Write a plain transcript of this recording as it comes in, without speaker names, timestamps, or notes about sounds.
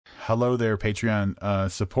hello there, Patreon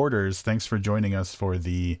supporters. Thanks for joining us for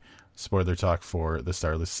the spoiler talk for The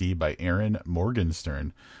Starless Sea by Erin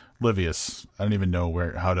Morgenstern. Livius, I don't even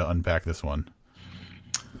know how to unpack this one.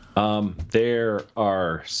 There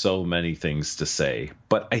are so many things to say,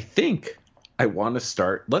 but I think I want to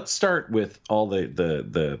start. Let's start with all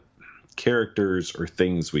the characters or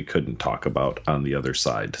things we couldn't talk about on the other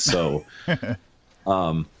side. So,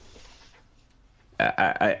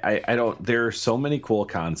 I don't. There are so many cool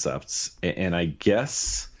concepts, and I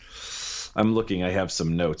guess I'm looking. I have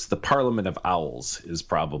some notes. The Parliament of Owls is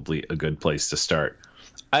probably a good place to start.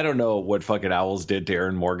 I don't know what fucking owls did to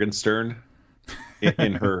Erin Morgenstern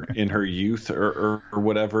in her youth or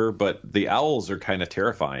whatever, but the owls are kind of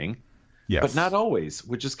terrifying. Yes. But not always,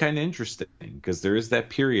 which is kind of interesting because there is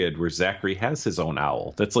that period where Zachary has his own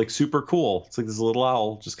owl that's like super cool. It's like this little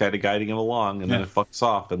owl just kind of guiding him along, and then it fucks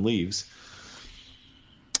off and leaves.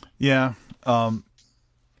 Yeah.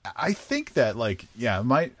 I think that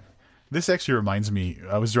this actually reminds me,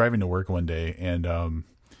 I was driving to work one day, and I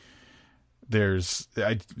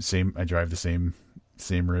drive the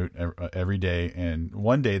same route every day, and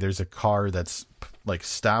one day there's a car that's like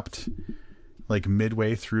stopped like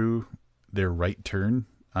midway through their right turn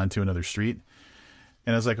onto another street,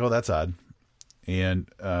 and I was like, oh, that's odd. And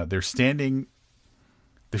they're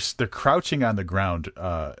crouching on the ground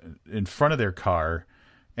in front of their car,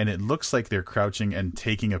 and it looks like they're crouching and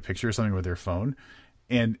taking a picture of something with their phone.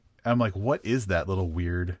 And I'm like, what is that little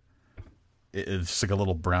weird, it's just like a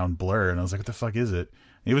little brown blur? And I was like, what the fuck is it?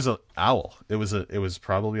 It was an owl. It was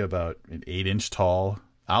probably about an 8-inch tall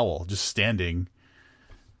owl just standing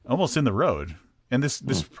almost in the road. And this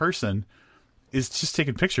person is just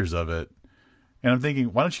taking pictures of it. And I'm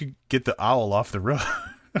thinking, why don't you get the owl off the road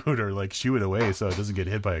or like shoo it away so it doesn't get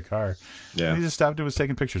hit by a car? Yeah. And he just stopped and was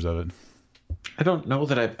taking pictures of it. I don't know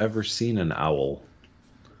that I've ever seen an owl.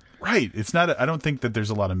 Right. It's not, I don't think that there's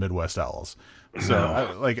a lot of Midwest owls. So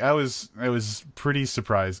I was pretty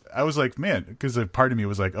surprised. I was like, man, because a part of me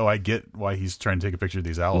was like, oh, I get why he's trying to take a picture of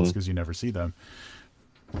these owls because you never see them.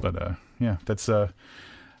 But yeah,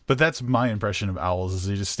 that's my impression of owls is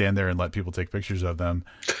they just stand there and let people take pictures of them.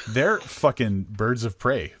 They're fucking birds of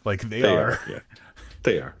prey. Like they are. Yeah.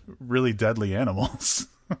 They are really deadly animals.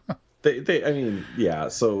 They I mean, yeah,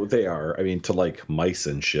 so they are. I mean, to like mice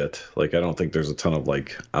and shit. Like I don't think there's a ton of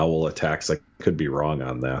like owl attacks. I could be wrong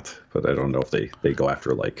on that, but I don't know if they go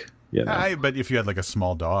after like, you know. But if you had like a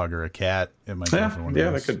small dog or a cat, it might go for one of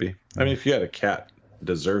those. That could be. I mean, if you had a cat, it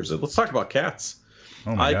deserves it. Let's talk about cats.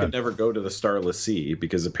 Oh my God. Could never go to the Starless Sea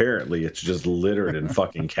because apparently it's just littered in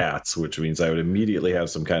fucking cats, which means I would immediately have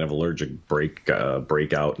some kind of allergic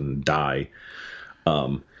breakout and die.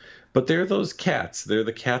 But they're those cats. They're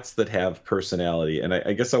the cats that have personality. And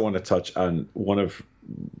I guess I want to touch on one of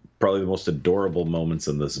probably the most adorable moments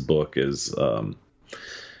in this book is,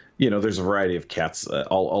 there's a variety of cats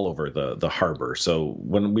all over the harbor. So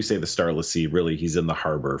when we say the Starless Sea, really he's in the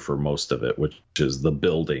harbor for most of it, which is the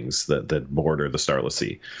buildings that border the Starless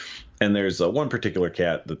Sea. And there's one particular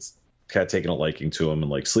cat that's taking a liking to him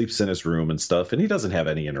and like sleeps in his room and stuff, and he doesn't have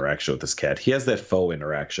any interaction with this cat. He has that faux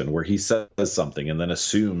interaction where he says something and then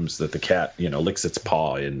assumes that the cat licks its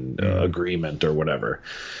paw in agreement or whatever.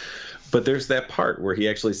 But there's that part where he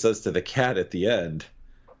actually says to the cat at the end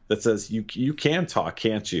that says, you can talk,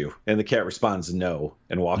 can't you? And the cat responds no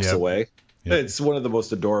and walks away. It's one of the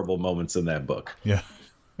most adorable moments in that book. Yeah.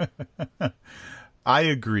 I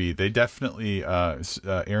agree. They definitely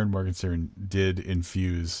Erin Morgenstern did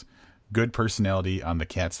infuse good personality on the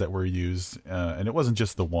cats that were used, and it wasn't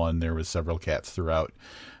just the one. There was several cats throughout,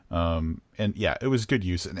 and yeah, it was good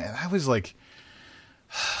use. And I was like,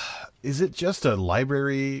 is it just a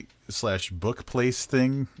library / book place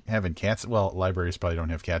thing having cats? Well, libraries probably don't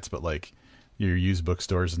have cats, but like your used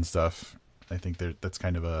bookstores and stuff, I think that's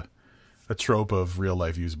kind of a trope of real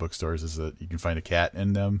life used bookstores is that you can find a cat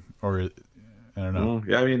in them, or I don't know.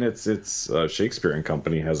 Yeah, I mean it's Shakespeare and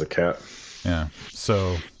Company has a cat. Yeah,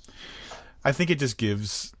 so I think it just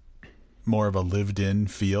gives more of a lived-in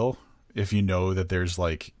feel if you know that there's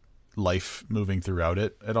like life moving throughout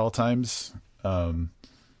it at all times.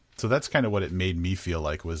 So that's kind of what it made me feel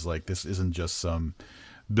like, was like, this isn't just some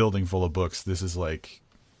building full of books. This is like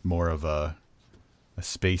more of a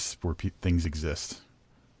space where things exist.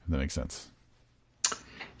 If that makes sense.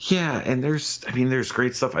 Yeah, and there's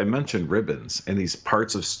great stuff. I mentioned ribbons and these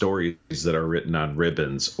parts of stories that are written on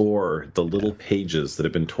ribbons, or the little pages that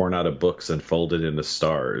have been torn out of books and folded into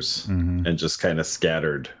stars and just kind of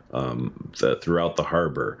scattered throughout the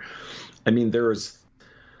harbor. I mean, there was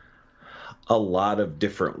a lot of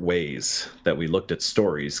different ways that we looked at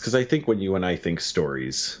stories, because I think when you and I think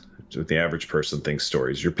stories, the average person thinks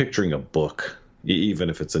stories, you're picturing a book, even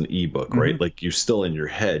if it's an ebook, right? Like you're still in your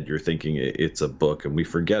head, you're thinking it's a book, and we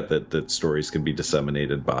forget that stories can be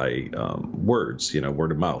disseminated by words,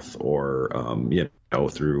 word of mouth, or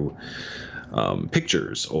through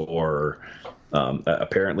pictures, or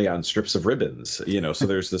apparently on strips of ribbons. So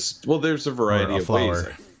there's a variety of ways.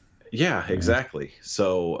 Yeah, exactly.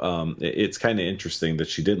 So it's kind of interesting that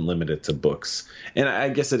she didn't limit it to books. And I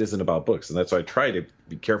guess it isn't about books. And that's why I try to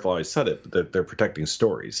be careful how I said it, that they're protecting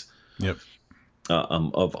stories. Yep.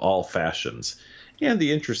 Of all fashions. And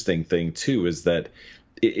the interesting thing, too, is that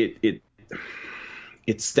it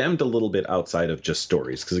stemmed a little bit outside of just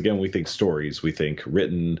stories. Because, again, we think stories, we think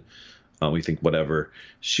written, we think whatever.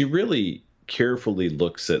 She really carefully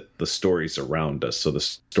looks at the stories around us. So the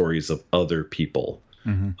stories of other people.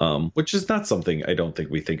 Which is not something I don't think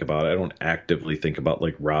we think about. I don't actively think about,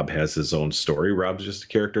 like, Rob has his own story. Rob's just a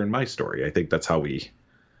character in my story. I think that's how we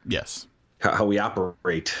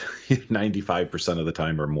operate 95% of the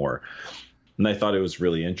time or more. And I thought it was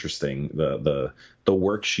really interesting, the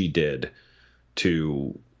work she did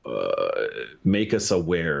to make us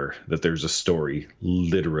aware that there's a story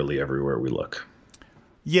literally everywhere we look.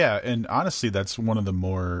 Yeah, and honestly, that's one of the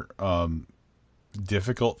more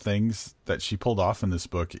difficult things that she pulled off in this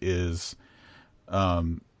book is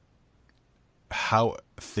how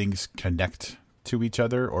things connect to each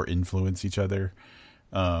other or influence each other,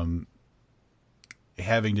 having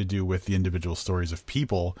to do with the individual stories of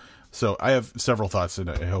people. So I have several thoughts, and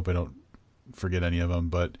I hope I don't forget any of them.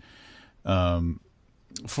 But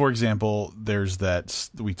for example, there's that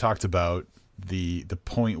we talked about the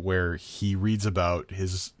point where he reads about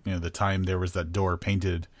his, the time there was that door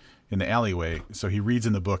painted in the alleyway. So he reads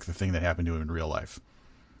in the book the thing that happened to him in real life.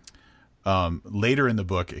 Later in the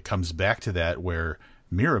book, it comes back to that where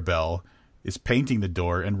Mirabelle is painting the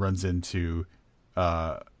door and runs into,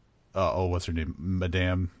 what's her name?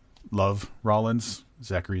 Madame Love Rollins,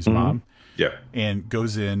 Zachary's mom. Yeah. And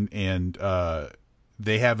goes in and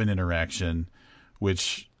they have an interaction,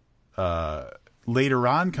 which later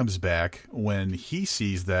on comes back when he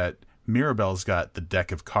sees that Mirabelle's got the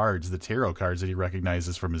deck of cards, the tarot cards that he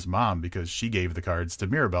recognizes from his mom because she gave the cards to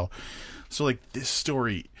Mirabelle. So, like, this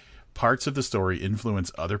story, parts of the story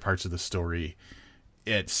influence other parts of the story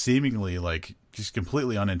at seemingly, like, just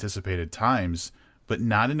completely unanticipated times, but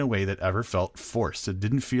not in a way that ever felt forced. It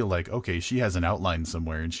didn't feel like, okay, she has an outline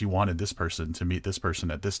somewhere and she wanted this person to meet this person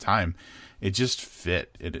at this time. It just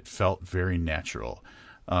fit, and it felt very natural.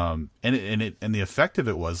 And the effect of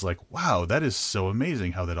it was like, wow, that is so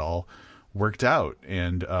amazing how that all worked out.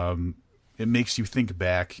 And it makes you think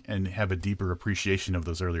back and have a deeper appreciation of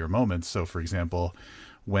those earlier moments. So, for example,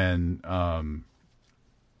 when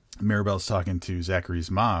Mirabelle's talking to Zachary's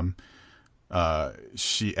mom,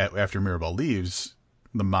 after Mirabelle leaves,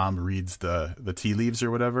 the mom reads the tea leaves or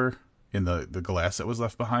whatever in the glass that was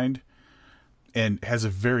left behind and has a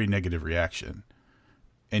very negative reaction.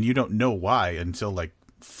 And you don't know why until, like,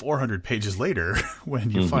 400 pages later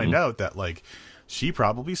when you find out that, like, she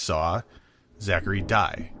probably saw Zachary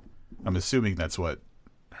die. I'm assuming that's what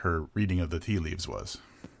her reading of the tea leaves was.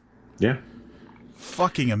 Yeah.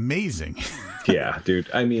 Fucking amazing. Yeah,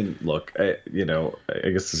 dude. I mean, look, I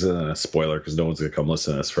guess this isn't a spoiler because no one's going to come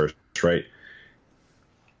listen to this first, right?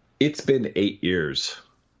 It's been 8 years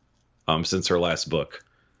since her last book.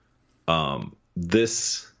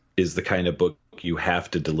 This is the kind of book you have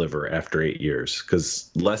to deliver after 8 years, because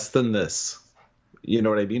less than this, you know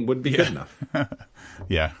what I mean, wouldn't be good enough.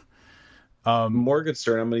 Yeah.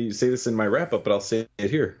 Morgenstern, I'm going to say this in my wrap up, but I'll say it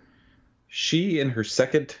here. She, in her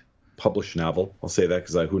second published novel, I'll say that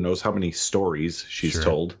because who knows how many stories she's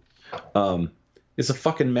told, is a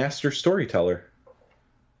fucking master storyteller.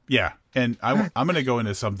 Yeah. And I'm going to go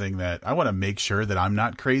into something that I want to make sure that I'm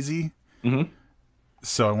not crazy.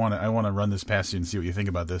 So I want to run this past you and see what you think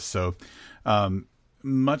about this. So,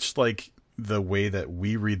 much like the way that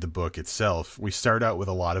we read the book itself, we start out with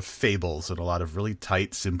a lot of fables and a lot of really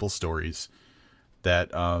tight, simple stories that,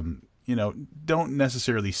 don't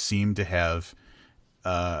necessarily seem to have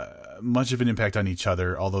much of an impact on each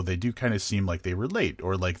other, although they do kind of seem like they relate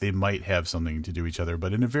or like they might have something to do with each other,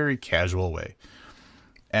 but in a very casual way.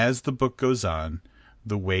 As the book goes on,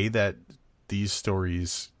 the way that these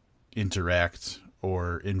stories interact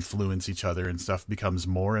or influence each other and stuff becomes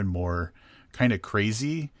more and more kind of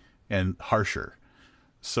crazy and harsher.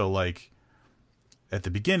 So, like, at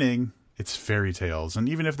the beginning, it's fairy tales. And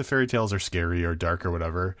even if the fairy tales are scary or dark or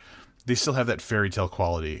whatever, they still have that fairy tale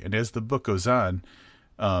quality. And as the book goes on,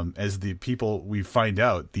 as the people, we find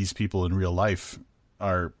out these people in real life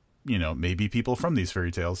are, maybe people from these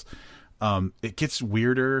fairy tales, it gets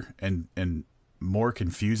weirder and more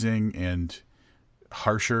confusing and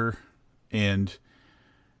harsher, and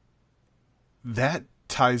that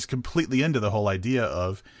ties completely into the whole idea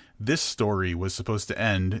of this story was supposed to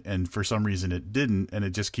end, and for some reason it didn't, and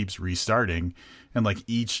it just keeps restarting, and like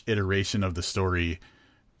each iteration of the story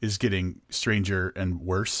is getting stranger and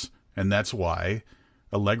worse, and that's why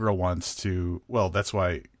Allegra wants to, well, that's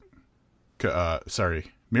why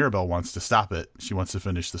Mirabelle wants to stop it. She wants to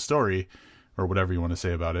finish the story, or whatever you want to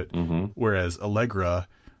say about it. Mm-hmm. Whereas Allegra,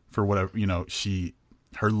 for whatever,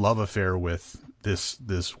 her love affair with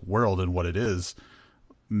this world and what it is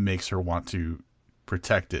makes her want to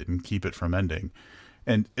protect it and keep it from ending.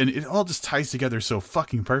 And it all just ties together so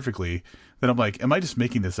fucking perfectly that I'm like, am I just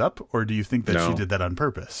making this up, or do you think that she did that on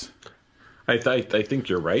purpose? I think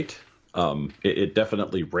you're right. It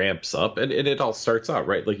definitely ramps up, and it all starts out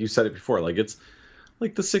right, like you said it before. Like it's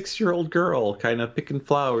like the 6-year-old girl kind of picking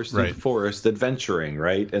flowers through the forest, adventuring,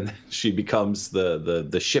 right? And then she becomes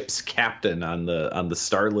the ship's captain on the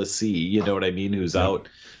Starless Sea. You know what I mean? Who's out,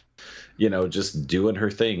 just doing her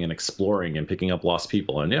thing and exploring and picking up lost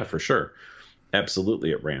people. And yeah, for sure,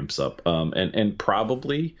 absolutely, it ramps up. And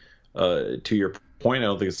probably to your point, I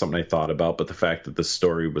don't think it's something I thought about, but the fact that the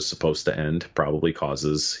story was supposed to end probably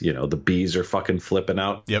causes, the bees are fucking flipping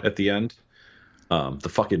out at the end. The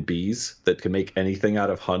fucking bees that can make anything out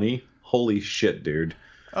of honey. Holy shit, dude.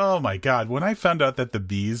 Oh my God. When I found out that the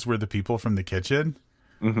bees were the people from the kitchen,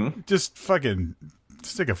 just fucking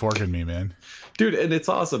stick a fork in me, man. Dude, and it's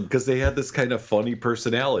awesome because they had this kind of funny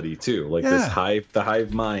personality too. Like the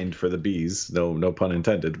hive mind for the bees, no pun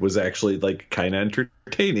intended, was actually like kind of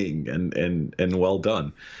entertaining and well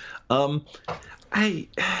done.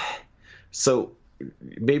 So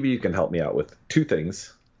maybe you can help me out with two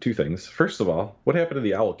things. First of all, what happened to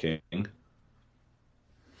the Owl King?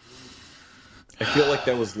 I feel like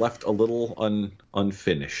that was left a little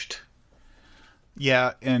unfinished.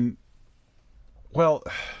 Yeah, and well,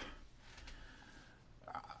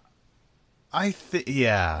 I'm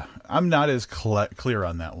not as clear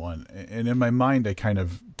on that one. And in my mind, I kind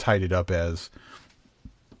of tied it up as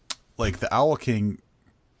like the Owl King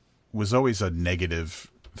was always a negative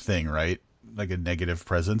thing, right? Like a negative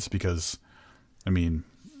presence, because I mean,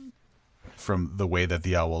 from the way that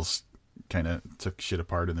the owls kind of took shit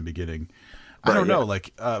apart in the beginning. I don't know,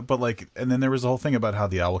 and then there was the whole thing about how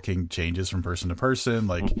the Owl King changes from person to person,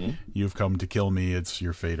 like, you've come to kill me, it's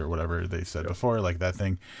your fate, or whatever they said before, like that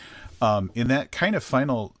thing. In that kind of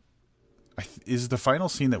final, is the final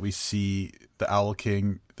scene that we see the Owl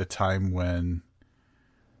King, the time when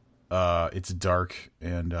it's dark,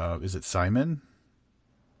 and is it Simon?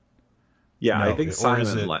 Yeah, no, I think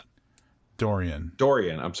Simon... Dorian.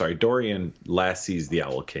 I'm sorry. Dorian last sees the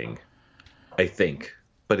Owl King, I think.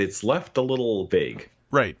 But it's left a little vague.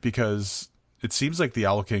 Right, because it seems like the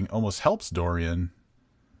Owl King almost helps Dorian.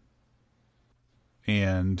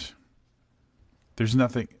 And there's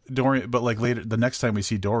nothing... Dorian, but like later, the next time we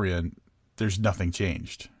see Dorian, there's nothing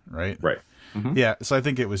changed, right? Right. Mm-hmm. Yeah, so I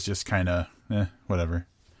think it was just kind of, whatever.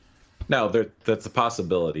 Now, that's a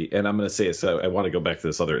possibility. And I'm going to say it, so I want to go back to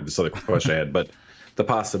this other question I had, but... The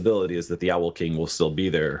possibility is that the Owl King will still be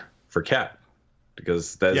there for Cat,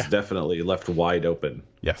 because that's definitely left wide open.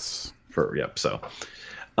 Yes. So,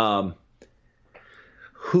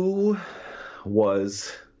 who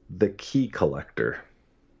was the key collector?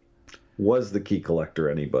 Was the key collector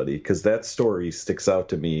anybody? Because that story sticks out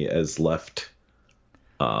to me as left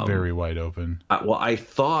very wide open. I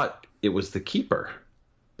thought it was the Keeper,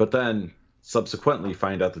 but then subsequently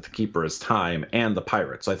find out that the Keeper is Time and the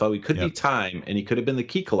pirate. So I thought he could be Time and he could have been the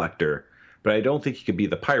key collector, but I don't think he could be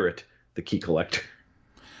the pirate, the key collector.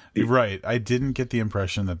 Right. I didn't get the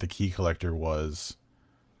impression that the key collector was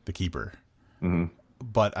the Keeper. Mm-hmm.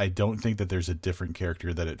 But I don't think that there's a different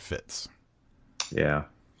character that it fits. Yeah.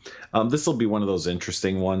 This will be one of those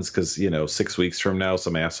interesting ones because, 6 weeks from now,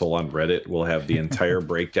 some asshole on Reddit will have the entire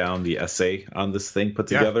breakdown, the essay on this thing put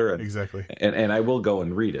together. Exactly. And I will go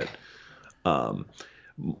and read it.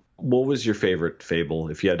 What was your favorite fable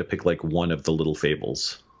if you had to pick like one of the little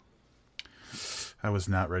fables? I was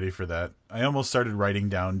not ready for that. I almost started writing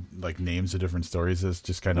down like names of different stories as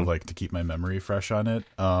just kind of like to keep my memory fresh on it.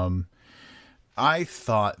 I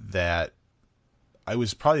thought that I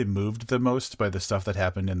was probably moved the most by the stuff that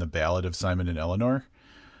happened in the Ballad of Simon and Eleanor,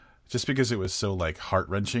 just because it was so like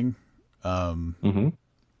heart-wrenching. But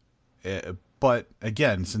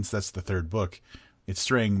again, since that's the third book, it's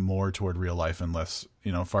straying more toward real life and less,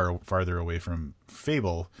 farther away from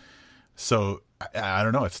fable. So I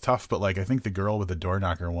don't know. It's tough, but like I think the girl with the door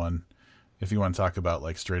knocker one, if you want to talk about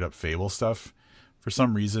like straight up fable stuff, for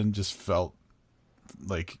some reason just felt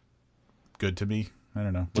like good to me. I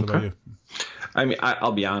don't know. What about you? I mean,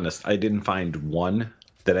 I'll be honest. I didn't find one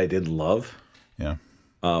that I did love. Yeah.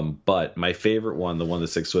 But my favorite one, the one that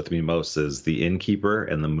sticks with me most, is the Innkeeper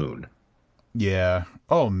and the Moon. Yeah.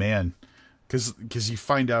 Oh man, because you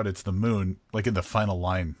find out it's the moon like in the final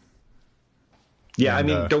line. Yeah, I And,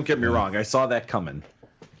 mean, don't get me yeah. wrong. I saw that coming.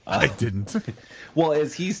 I didn't. Well,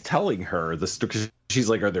 as he's telling her the story, she's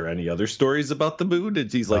like, "Are there any other stories about the moon?"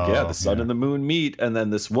 And he's like, "Yeah, Oh the sun yeah. and the moon meet." And then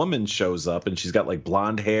this woman shows up, and she's got like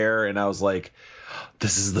blonde hair, and I was like,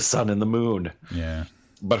 "This is the sun and the moon." Yeah.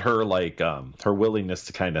 But her her willingness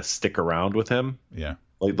to kind of stick around with him, Yeah.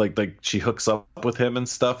 like she hooks up with him and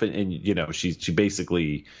stuff, and you know, she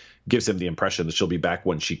basically gives him the impression that she'll be back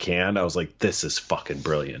when she can. I was like, this is fucking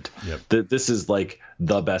brilliant. Yep. This is like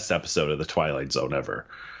the best episode of the Twilight Zone ever.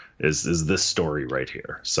 Is this story right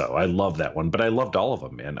here? So I love that one, but I loved all of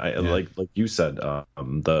them, man. I like you said,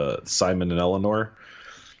 the Simon and Eleanor,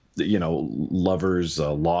 you know, lovers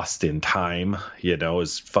lost in time, you know,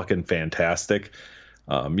 is fucking fantastic.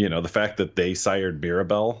 You know, the fact that they sired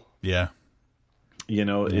Mirabelle, Yeah. you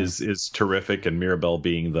know, is terrific, and Mirabelle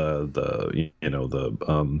being the you know,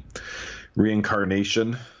 the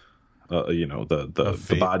reincarnation, you know,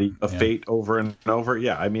 the body of fate over and over.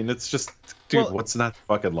 Yeah, I mean, it's just, dude, what's not to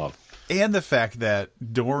fucking love? And the fact that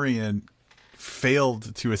Dorian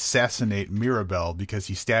failed to assassinate Mirabelle because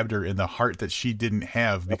he stabbed her in the heart that she didn't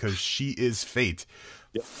have because she is fate.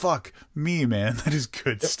 Yep. Fuck me, man. That is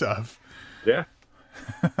good stuff. Yeah.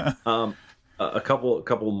 A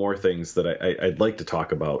couple more things that I'd like to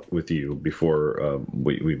talk about with you before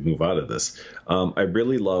we move out of this. I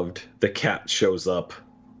really loved the cat shows up,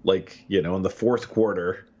 like, you know, in the fourth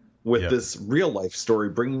quarter with this real life story,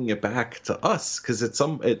 bringing it back to us, because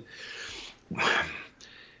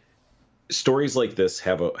stories like this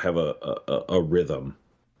have a rhythm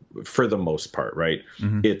for the most part, right?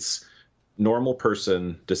 Mm-hmm. It's normal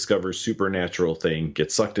person discovers supernatural thing,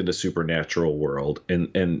 gets sucked into supernatural world,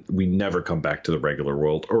 and we never come back to the regular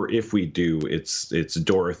world. Or if we do, it's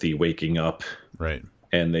Dorothy waking up, right?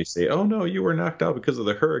 And they say, "Oh no, you were knocked out because of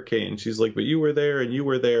the hurricane." She's like, "But you were there, and you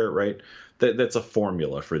were there," right? That's a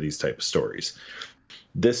formula for these type of stories.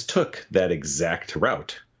 This took that exact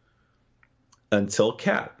route until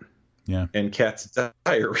Cat. Yeah. And Kat's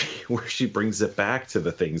diary, where she brings it back to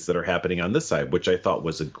the things that are happening on this side, which I thought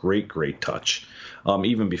was a great touch.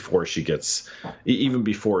 Even before she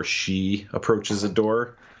approaches a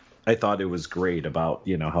door, I thought it was great about,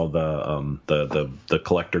 you know, how the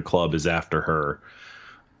collector club is after her.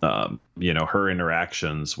 You know, her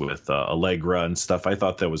interactions with Allegra and stuff. I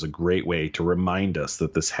thought that was a great way to remind us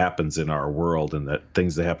that this happens in our world, and that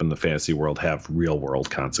things that happen in the fantasy world have real world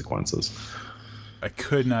consequences. I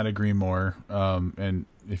could not agree more. And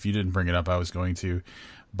if you didn't bring it up, I was going to.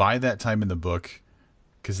 By that time in the book,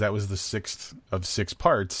 because that was the 6th of 6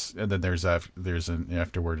 parts, and then there's an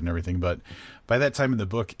afterword and everything. But by that time in the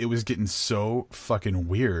book, it was getting so fucking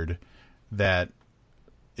weird that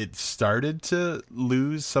it started to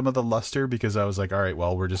lose some of the luster, because I was like, all right,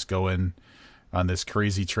 well, we're just going on this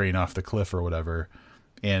crazy train off the cliff or whatever.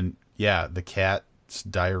 And yeah, the Cat's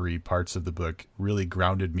diary parts of the book really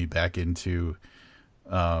grounded me back into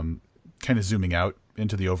kind of zooming out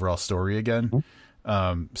into the overall story again.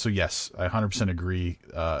 So yes, I 100% agree.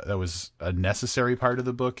 That was a necessary part of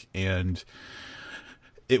the book, and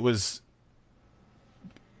it was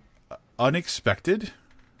unexpected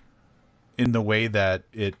in the way that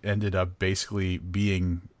it ended up basically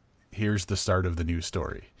being, here's the start of the new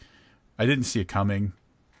story. I didn't see it coming,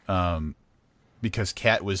 because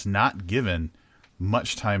Kat was not given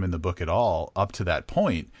much time in the book at all up to that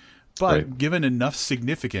point, but given enough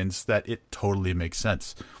significance that it totally makes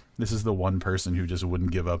sense. This is the one person who just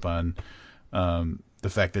wouldn't give up on the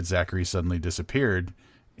fact that Zachary suddenly disappeared,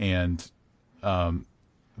 and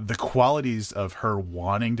the qualities of her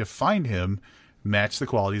wanting to find him match the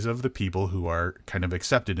qualities of the people who are kind of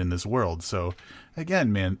accepted in this world. So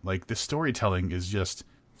again, man, like, the storytelling is just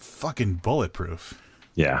fucking bulletproof.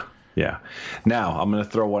 Yeah. Now I'm going to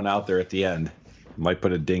throw one out there at the end. Might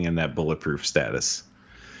put a ding in that bulletproof status.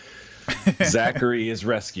 Zachary is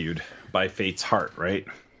rescued by Fate's heart, right?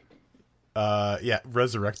 Yeah,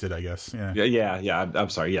 resurrected, I guess. Yeah. I'm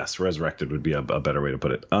sorry. Yes, resurrected would be a better way to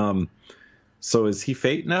put it. So is he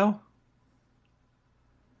Fate now?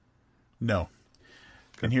 No.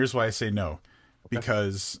 Okay. And here's why I say no. Okay.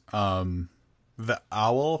 Because the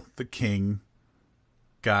owl, the king,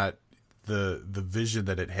 got the vision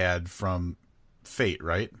that it had from Fate,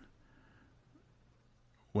 right?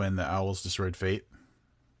 When the owls destroyed Fate.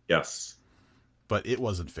 Yes. But it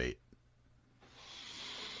wasn't Fate.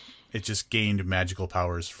 It just gained magical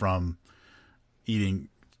powers from eating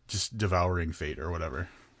just devouring Fate or whatever.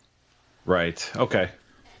 Right. Okay.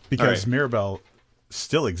 Because right. Mirabelle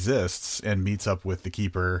still exists and meets up with the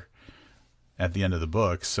Keeper at the end of the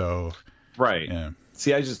book. So, right. Yeah.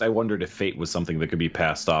 See, I wondered if Fate was something that could be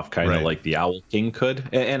passed off, kind of like the Owl King could.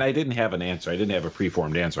 And I didn't have an answer. I didn't have a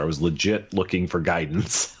preformed answer. I was legit looking for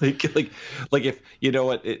guidance. like if you know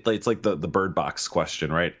what, it's like the Bird Box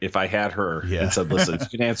question, right? If I had her and said, "Listen,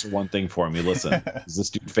 you can answer one thing for me. Listen, is this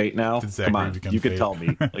dude Fate now? Come on, you could tell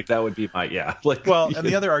me." Like that would be my Like, well, and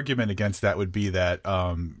the other argument against that would be that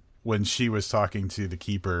when she was talking to the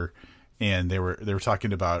Keeper, and they were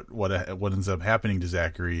talking about what ends up happening to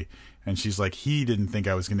Zachary. And she's like, he didn't think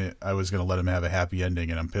I was gonna let him have a happy ending,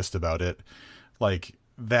 and I'm pissed about it. Like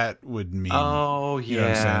that would mean. Oh yeah, you know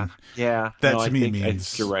what I'm saying? Yeah. That to me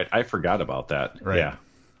means you're right. I forgot about that. Right. Yeah.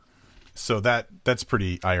 So that's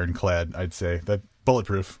pretty ironclad, I'd say. That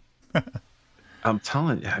bulletproof. I'm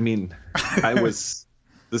telling you. I mean,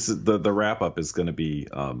 This is the wrap up is going to be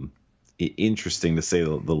interesting to say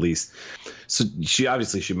the least. So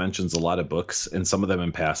she mentions a lot of books and some of them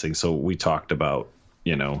in passing. So we talked about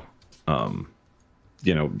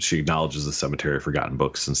she acknowledges the Cemetery of Forgotten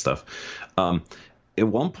Books and stuff. At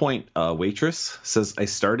one point, Waitress says, "I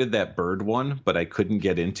started that bird one, but I couldn't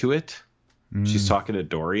get into it." She's talking to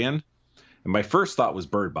Dorian. And my first thought was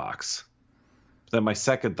Bird Box. Then my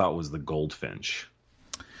second thought was the Goldfinch.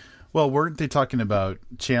 Well, weren't they talking about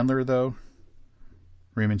Chandler, though?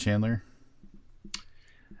 Raymond Chandler?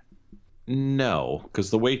 No, because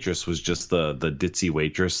the Waitress was just the ditzy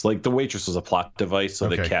waitress. Like, the Waitress was a plot device so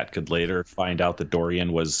the Cat could later find out that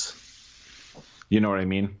Dorian was... You know what I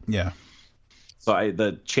mean? Yeah. So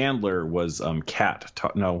the Chandler was Cat.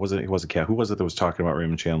 No, it wasn't Cat. Who was it that was talking about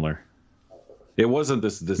Raymond Chandler? It wasn't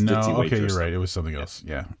this ditzy waitress. Okay, you're right. It was something else.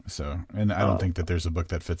 Yeah. So, and I don't think that there's a book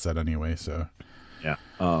that fits that anyway. So, yeah.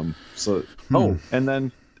 And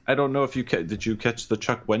then I don't know if did you catch the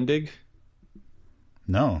Chuck Wendig?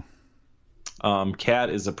 No. Kat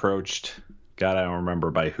is approached. God, I don't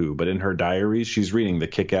remember by who, but in her diaries, she's reading The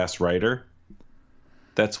Kick-Ass Writer.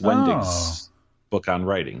 That's Wendig's book on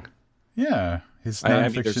writing. Yeah. I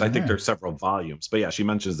think there's several volumes, but yeah, she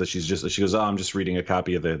mentions that she goes, "Oh, I'm just reading a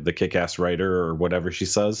copy of the Kick-Ass Writer," or whatever she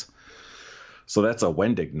says. So that's a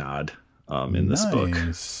Wendig nod in this book.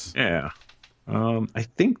 Yeah. I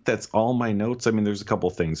think that's all my notes. I mean, there's a couple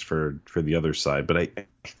things for the other side, but I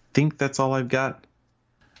think that's all I've got.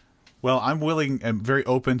 Well, I'm willing and very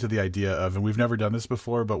open to the idea of, and we've never done this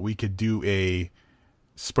before, but we could do a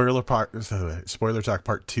spoiler talk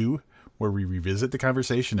part 2, where we revisit the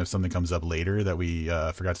conversation if something comes up later that we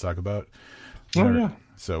forgot to talk about. Oh, yeah.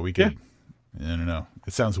 So we could. Yeah. I don't know.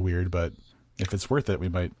 It sounds weird, but if it's worth it, we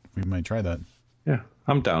might try that. Yeah,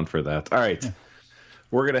 I'm down for that. All right. Yeah.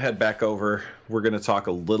 We're going to head back over. We're going to talk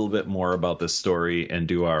a little bit more about this story and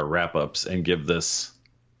do our wrap-ups and give this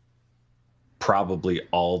probably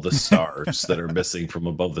all the stars that are missing from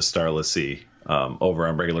Above the Starless Sea over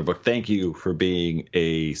on Regular Book. Thank you for being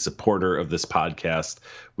a supporter of this podcast.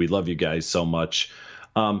 We love you guys so much.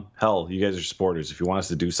 Hell, you guys are supporters. If you want us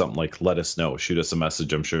to do something, like, let us know. Shoot us a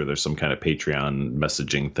message. I'm sure there's some kind of Patreon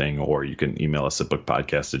messaging thing, or you can email us at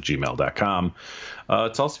bookpodcast@gmail.com.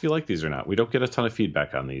 Tell us if you like these or not. We don't get a ton of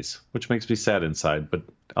feedback on these, which makes me sad inside, but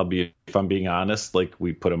if I'm being honest, like,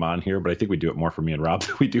 we put them on here, but I think we do it more for me and Rob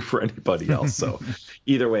than we do for anybody else. So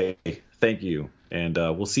either way, thank you. And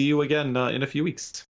we'll see you again in a few weeks.